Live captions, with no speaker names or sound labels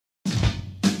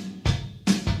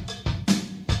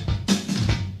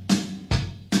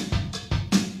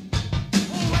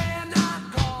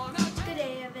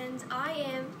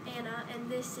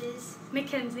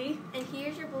Mackenzie. And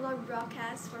here's your Bulldog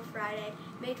broadcast for Friday,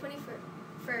 May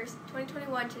 21st,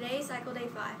 2021. Today is cycle day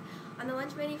 5. On the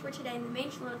lunch menu for today, the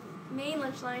main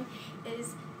lunch line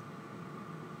is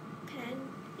penne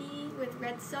with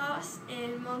red sauce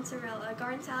and mozzarella,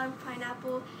 garden salad,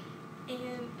 pineapple,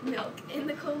 and milk. In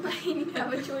the cold line, you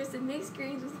have a choice of mixed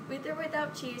greens with or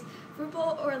without cheese, fruit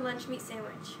bowl, or a lunch meat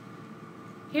sandwich.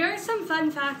 Here are some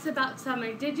fun facts about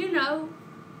summer. Did you know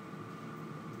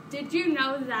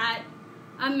that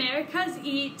Americans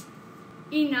eat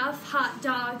enough hot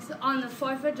dogs on the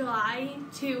 4th of July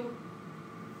to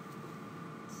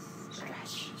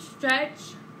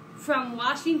stretch from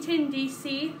Washington,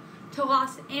 D.C. to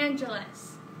Los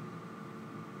Angeles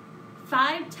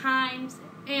 5 times,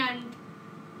 and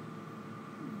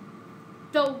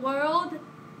the world's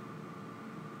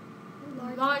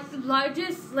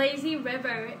largest lazy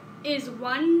river is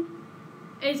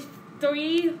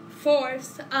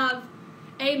 3/4 of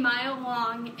a mile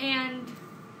long, and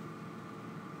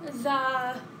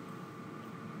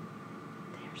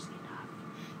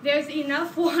there's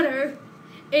enough water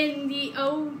in the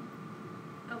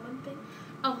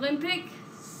Olympic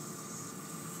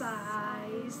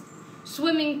size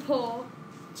swimming pool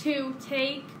to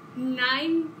take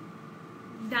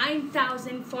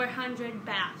 9,400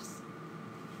 baths.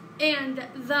 And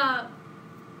the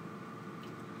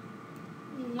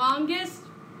longest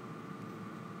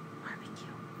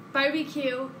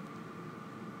barbecue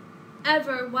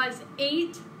ever was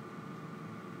 80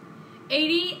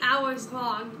 hours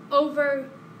long, over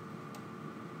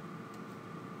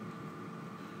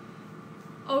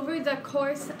the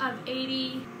course of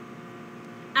 80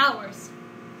 hours.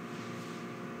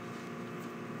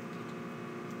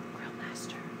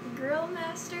 Grill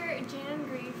Master Jan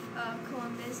Grief of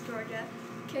Columbus, Georgia,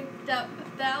 cooked up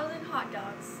 1,000 hot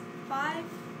dogs,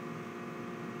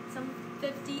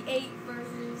 58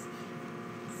 versus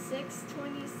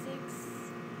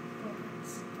 626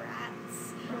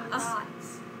 brats,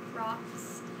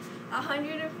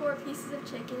 104 pieces of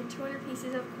chicken, and 200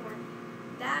 pieces of corn.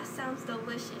 That sounds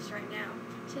delicious right now.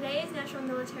 Today is National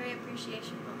Military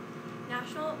Appreciation Month.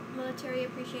 National Military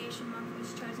Appreciation Month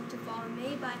was chosen to fall in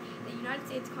May by the United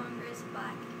States Congress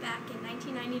back in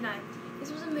 1999.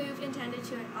 This was a move intended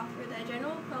to offer the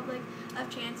general public a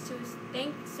chance to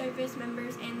thank service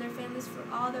members and their families for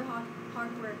all their hard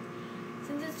work.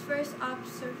 Since its first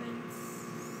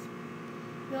observance,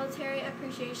 Military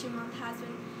Appreciation Month has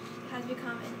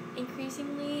become an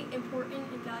increasingly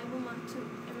important and valuable month to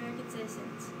American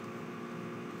citizens.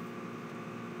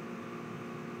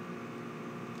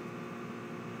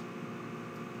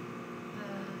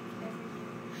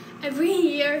 Every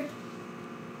year,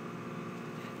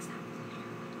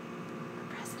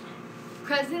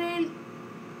 President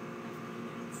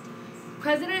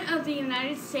of the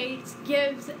United States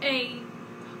gives a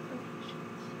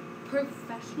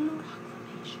professional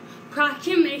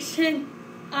proclamation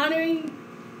honoring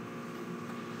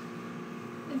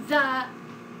the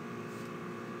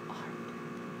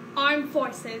armed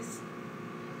forces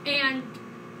and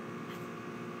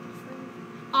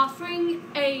offering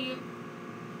a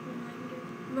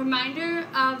reminder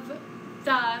of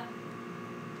the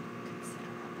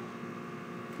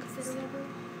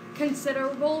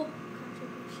considerable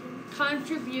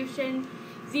contribution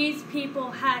these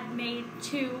people had made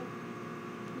to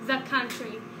the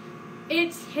country,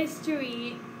 its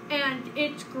history, and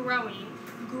its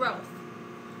growth.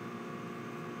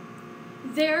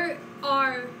 There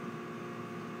are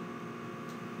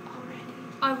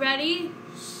already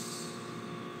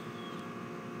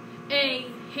a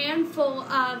handful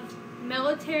of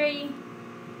military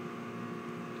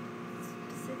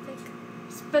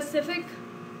specific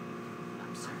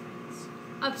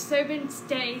observance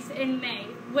days in May,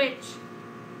 which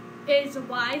is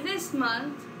why this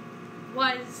month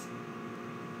was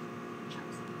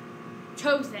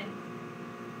chosen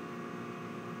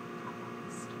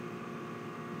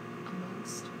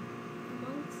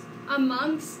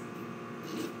amongst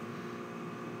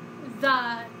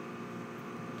the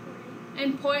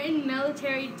important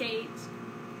military dates.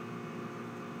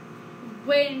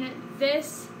 When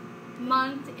this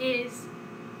month is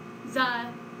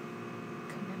the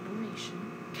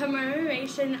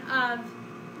commemoration of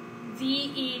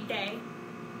VE Day,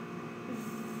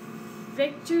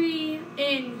 Victory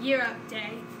in Europe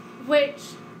Day,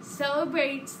 which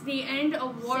celebrates the end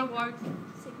of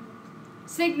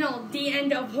signaled the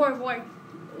end of World War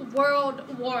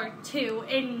II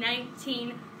in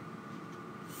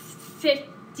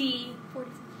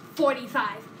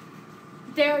 1945.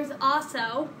 There's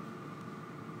also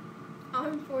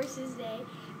Armed Forces Day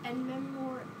and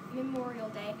Memorial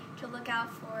Day to look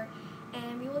out for,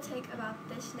 and we will take about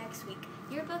this next week.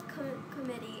 Yearbook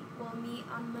Committee will meet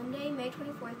on Monday, May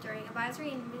 24th during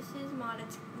advisory in Mrs.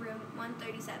 Moddett's room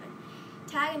 137.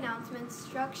 Tag announcements.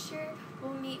 Structure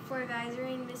will meet for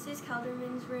advisory in Mrs.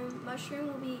 Kelderman's room.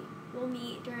 Mushroom will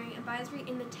meet during advisory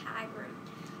in the tag room.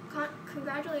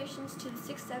 Congratulations to the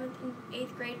 6th, 7th, and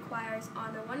 8th grade choirs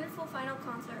on a wonderful final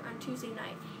concert on Tuesday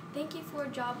night. Thank you for a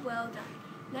job well done.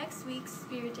 Next week's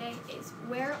Spirit Day is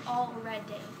Wear All Red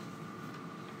Day.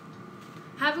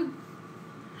 Have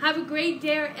a great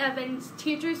day, Evans.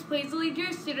 Teachers, please lead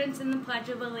your students in the Pledge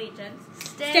of Allegiance.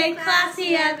 Stay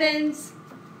classy, Evans.